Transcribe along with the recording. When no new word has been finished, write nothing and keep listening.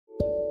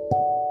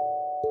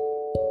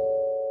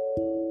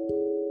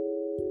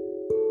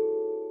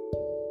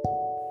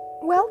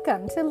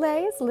Welcome to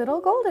Lay's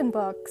Little Golden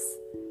Books.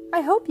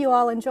 I hope you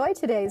all enjoy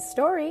today's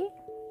story,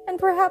 and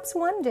perhaps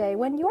one day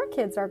when your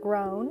kids are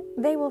grown,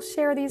 they will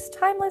share these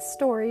timeless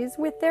stories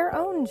with their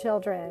own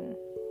children.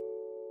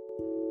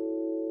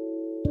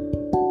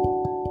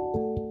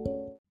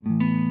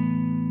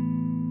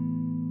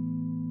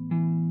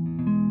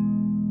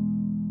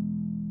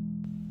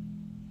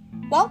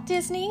 Walt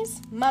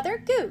Disney's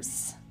Mother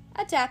Goose,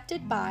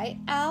 adapted by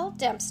Al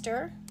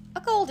Dempster,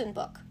 a golden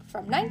book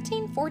from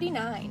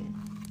 1949.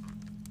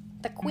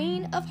 The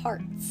Queen of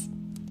Hearts.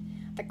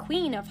 The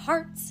Queen of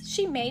Hearts,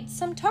 she made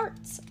some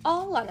tarts,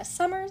 all on a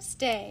summer's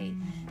day.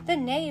 The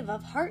Knave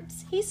of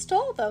Hearts, he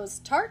stole those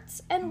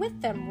tarts, and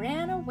with them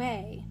ran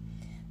away.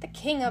 The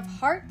King of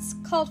Hearts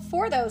called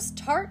for those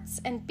tarts,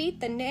 and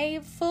beat the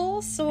Knave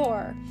full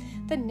sore.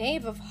 The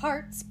Knave of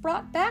Hearts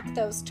brought back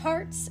those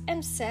tarts,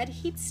 and said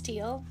he'd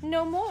steal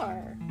no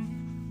more.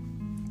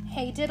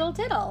 Hey diddle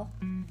diddle.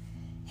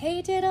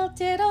 Hey diddle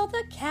diddle,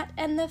 the cat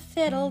and the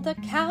fiddle, the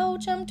cow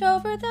jumped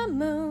over the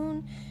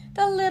moon.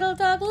 The little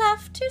dog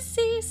laughed to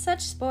see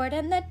such sport,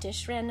 and the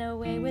dish ran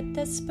away with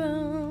the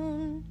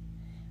spoon.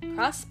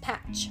 Cross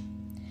patch.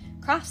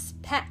 Cross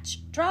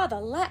patch, draw the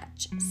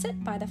latch,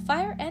 sit by the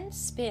fire and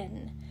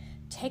spin.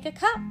 Take a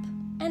cup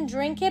and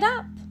drink it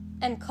up,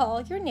 and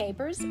call your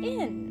neighbors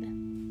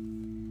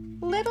in.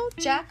 Little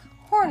Jack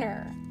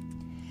Horner.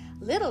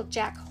 Little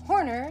Jack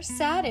Horner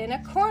sat in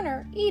a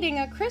corner eating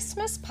a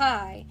Christmas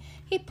pie.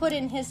 He put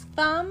in his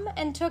thumb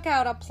and took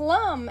out a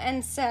plum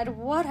and said,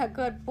 "What a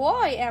good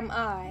boy am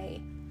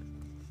I."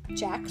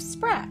 Jack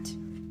Sprat.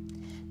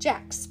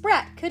 Jack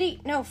Sprat could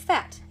eat no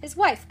fat, his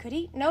wife could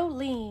eat no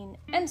lean,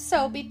 and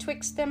so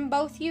betwixt them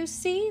both you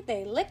see,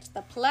 they licked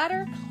the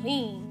platter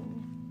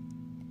clean.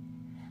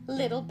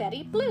 Little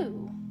Betty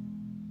Blue.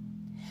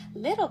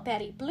 Little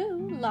Betty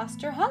Blue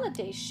lost her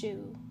holiday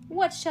shoe.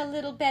 What shall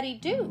little Betty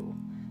do?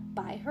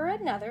 Buy her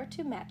another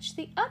to match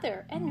the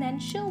other, and then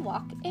she'll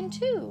walk in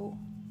two.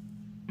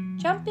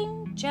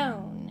 Jumping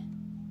Joan.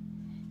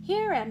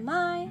 Here am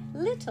I,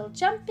 little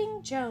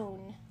Jumping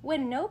Joan.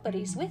 When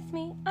nobody's with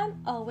me,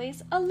 I'm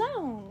always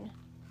alone.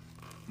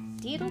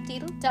 Deedle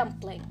deedle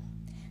dumpling.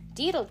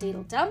 Deedle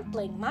deedle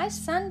dumpling, my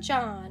son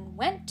John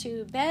went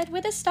to bed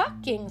with his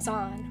stockings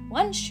on.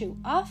 One shoe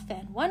off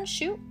and one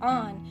shoe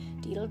on.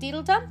 Deedle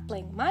deedle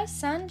dumpling, my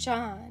son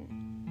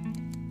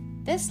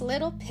John. This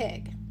little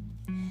pig.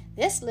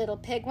 This little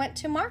pig went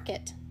to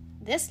market.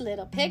 This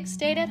little pig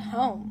stayed at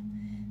home.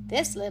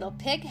 This little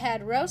pig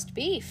had roast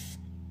beef.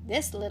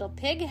 This little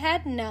pig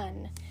had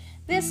none.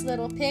 This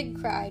little pig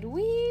cried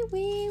wee,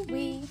 wee,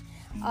 wee,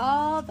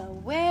 all the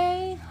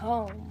way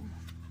home.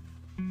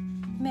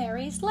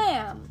 Mary's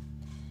lamb.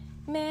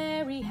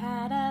 Mary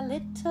had a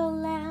little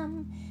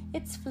lamb.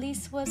 Its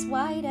fleece was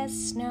white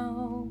as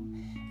snow.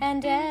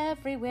 And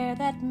everywhere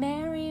that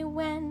Mary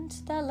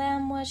went, the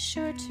lamb was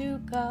sure to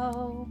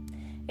go.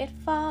 It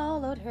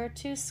followed her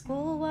to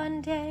school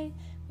one day,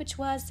 which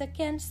was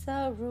against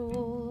the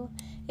rule.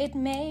 It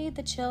made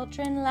the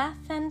children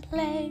laugh and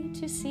play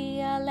to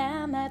see a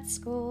lamb at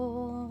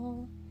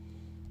school.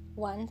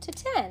 1 to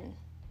 10.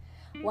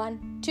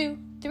 1, 2,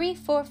 3,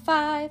 4,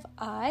 5.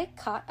 I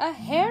caught a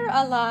hare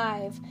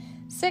alive.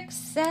 6,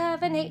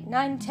 7, 8,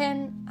 9,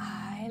 10.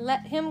 I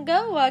let him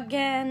go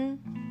again.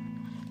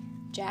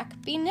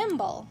 Jack be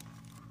nimble.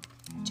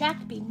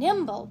 Jack be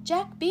nimble.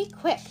 Jack be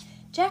quick.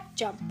 Jack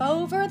jump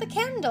over the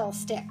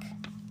candlestick.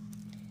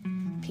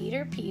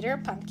 Peter, Peter,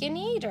 pumpkin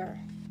eater.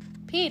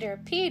 Peter,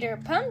 Peter,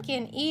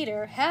 pumpkin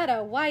eater had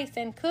a wife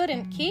and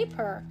couldn't keep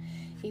her.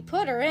 He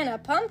put her in a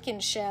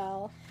pumpkin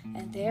shell,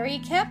 and there he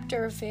kept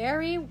her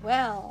very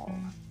well.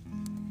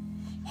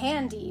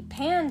 Handy,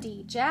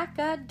 Pandy, Jack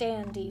a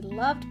dandy,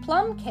 loved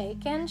plum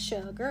cake and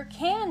sugar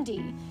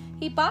candy.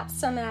 He bought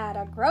some at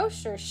a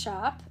grocer's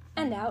shop,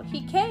 and out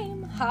he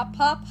came, hop,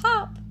 hop,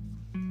 hop.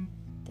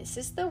 This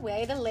is the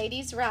way the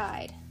ladies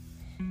ride.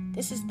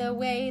 This is the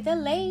way the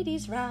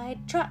ladies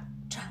ride. Trot,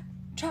 trot,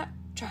 trot,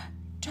 trot,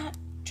 trot,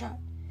 trot.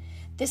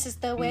 This is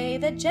the way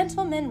the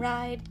gentlemen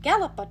ride.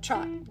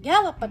 Gallop-a-trot,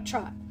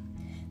 gallop-a-trot.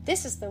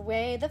 This is the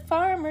way the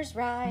farmers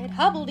ride.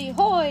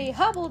 Hobbledy-hoy,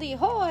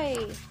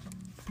 hobbledy-hoy.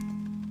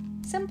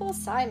 Simple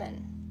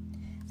Simon.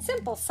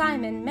 Simple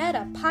Simon met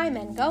a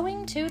pieman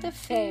going to the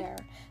fair.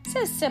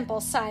 Says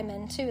Simple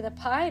Simon to the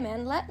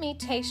pieman, "Let me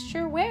taste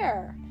your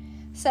ware."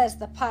 Says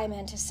the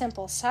pieman to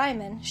Simple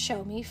Simon,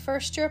 "Show me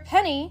first your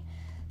penny."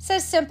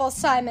 Says Simple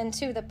Simon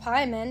to the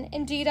pieman,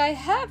 "Indeed I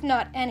have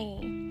not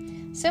any."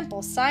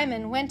 Simple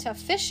Simon went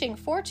a-fishing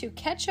for to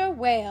catch a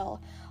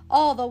whale.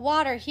 All the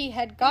water he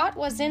had got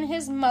was in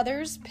his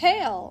mother's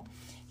pail.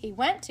 He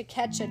went to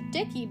catch a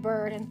dicky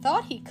bird and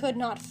thought he could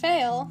not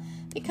fail,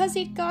 because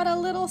he'd got a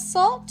little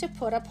salt to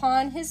put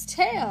upon his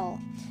tail.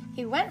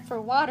 He went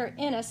for water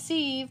in a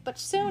sieve, but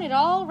soon it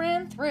all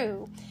ran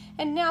through.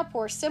 And now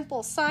poor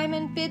Simple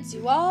Simon bids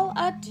you all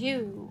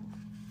adieu.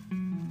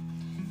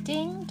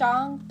 Ding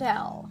dong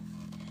bell.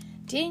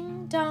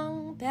 Ding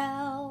dong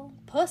bell,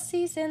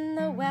 pussy's in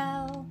the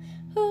well.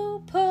 Who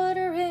put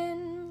her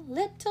in?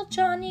 Little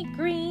Johnny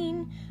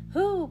Green.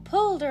 Who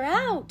pulled her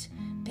out?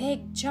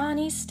 Big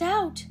Johnny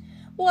Stout!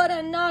 What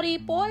a naughty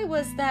boy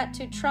was that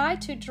to try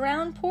to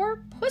drown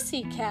poor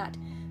Pussy-cat,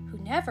 who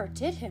never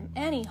did him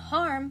any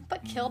harm,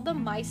 but killed the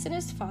mice in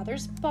his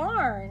father's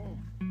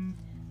barn.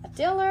 A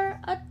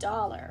diller, a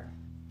dollar.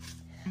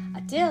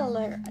 A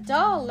diller, a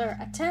dollar,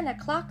 a 10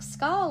 o'clock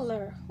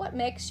scholar. What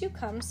makes you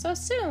come so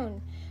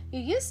soon? You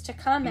used to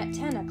come at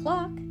 10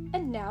 o'clock,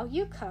 and now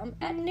you come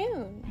at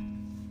noon.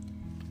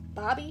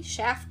 Bobby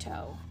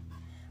Shafto.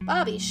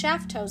 Bobby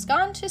Shafto's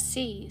gone to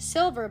sea,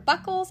 silver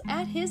buckles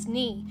at his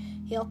knee.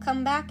 He'll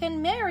come back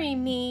and marry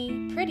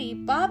me, pretty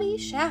Bobby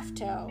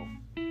Shafto.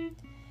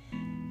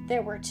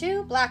 There were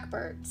two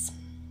blackbirds.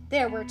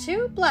 There were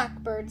two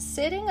blackbirds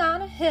sitting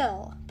on a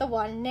hill, the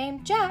one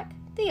named Jack,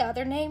 the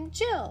other named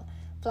Jill.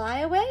 Fly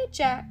away,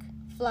 Jack,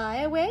 fly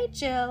away,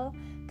 Jill.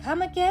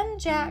 Come again,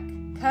 Jack,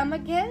 come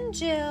again,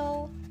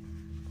 Jill.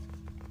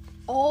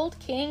 Old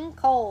King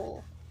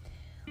Cole.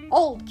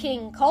 Old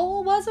King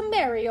Cole was a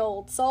merry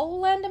old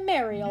soul, and a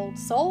merry old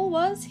soul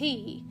was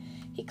he.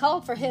 He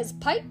called for his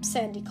pipes,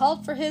 and he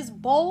called for his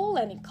bowl,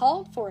 and he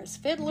called for his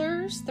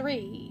fiddlers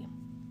 3.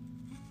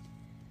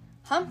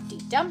 Humpty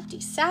Dumpty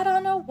sat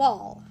on a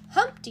wall.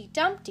 Humpty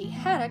Dumpty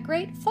had a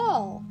great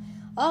fall.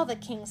 All the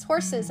king's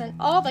horses and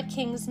all the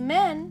king's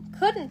men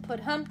couldn't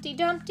put Humpty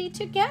Dumpty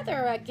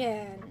together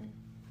again.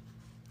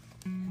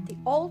 The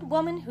old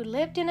woman who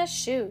lived in a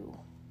shoe.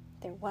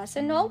 There was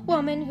an old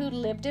woman who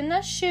lived in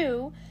a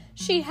shoe.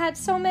 She had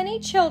so many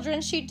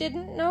children she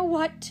didn't know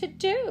what to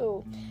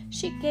do.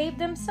 She gave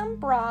them some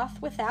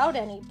broth without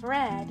any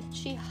bread.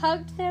 She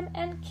hugged them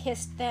and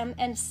kissed them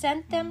and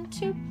sent them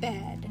to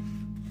bed.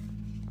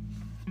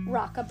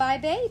 Rock-a-bye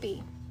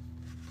baby.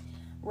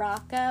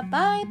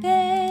 Rock-a-bye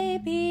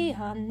baby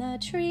on the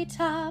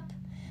treetop.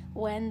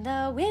 When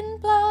the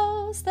wind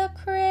blows, the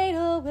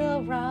cradle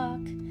will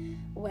rock.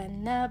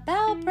 When the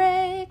bough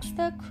breaks,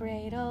 the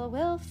cradle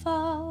will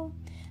fall.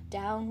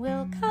 Down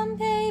will come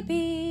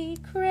baby,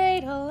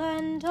 cradle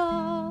and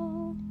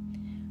all.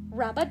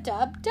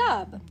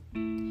 Rub-a-dub-dub.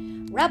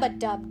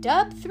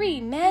 Rub-a-dub-dub,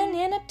 3 men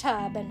in a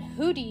tub, and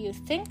who do you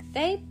think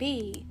they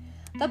be?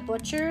 The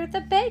butcher,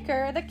 the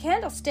baker, the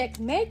candlestick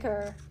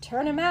maker.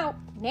 Turn 'em out,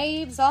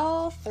 knaves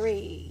all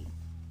 3.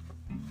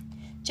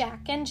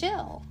 Jack and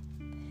Jill.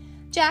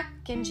 Jack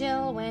and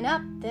Jill went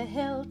up the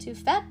hill to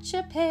fetch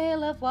a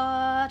pail of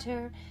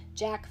water.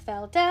 Jack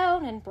fell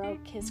down and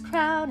broke his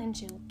crown, and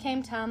Jill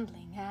came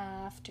tumbling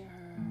after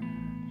her.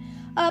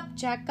 Up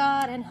Jack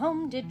got and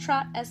home did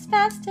trot as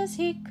fast as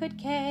he could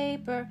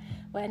caper.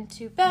 Went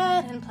to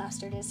bed and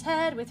plastered his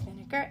head with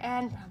vinegar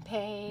and brown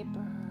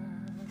paper.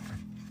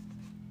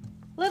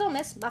 Little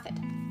Miss Muffet.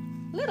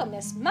 Little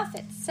Miss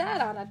Muffet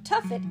sat on a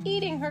tuffet,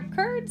 eating her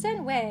curds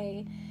and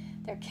whey.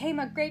 There came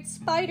a great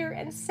spider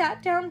and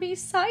sat down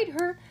beside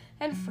her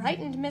and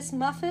frightened Miss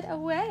Muffet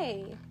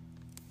away.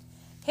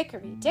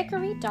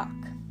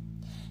 Hickory-dickory-dock.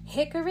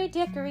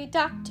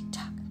 Hickory-dickory-dock,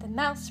 tick-tock. The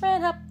mouse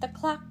ran up the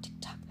clock,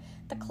 tick-tock.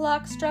 The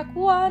clock struck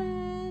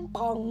 1,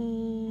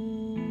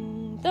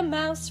 bong. The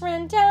mouse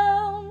ran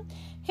down.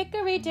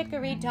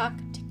 Hickory-dickory-dock,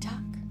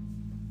 tick-tock.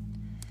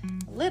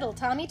 Little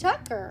Tommy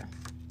Tucker.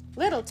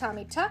 Little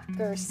Tommy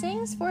Tucker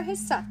sings for his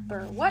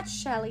supper. What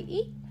shall he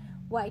eat?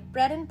 White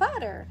bread and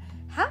butter.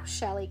 How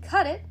shall he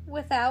cut it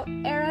without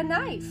e'er a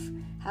knife?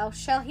 How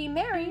shall he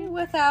marry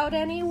without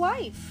any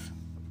wife?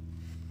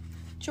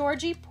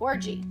 Georgie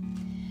Porgy.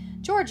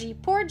 Georgie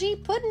Porgy,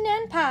 puddin'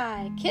 and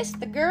pie, kissed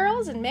the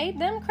girls and made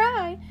them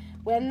cry.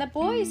 When the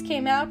boys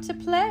came out to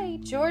play,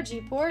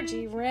 Georgie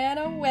Porgy ran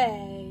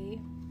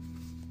away.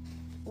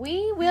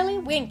 Wee Willie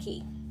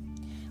Winkie.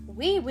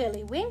 Wee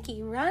Willie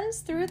Winkie runs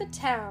through the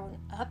town,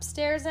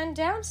 upstairs and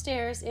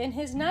downstairs in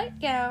his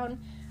nightgown,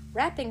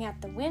 rapping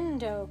at the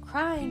window,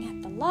 crying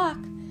at the lock.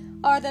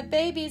 Are the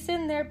babies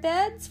in their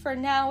beds? For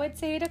now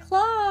it's 8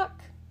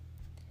 o'clock.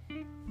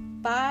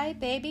 Bye,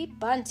 baby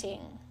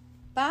bunting.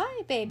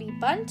 Bye, baby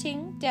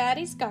bunting.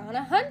 Daddy's gone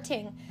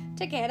a-hunting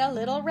to get a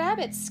little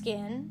rabbit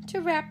skin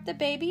to wrap the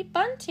baby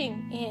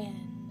bunting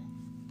in.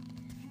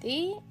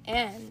 The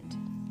end.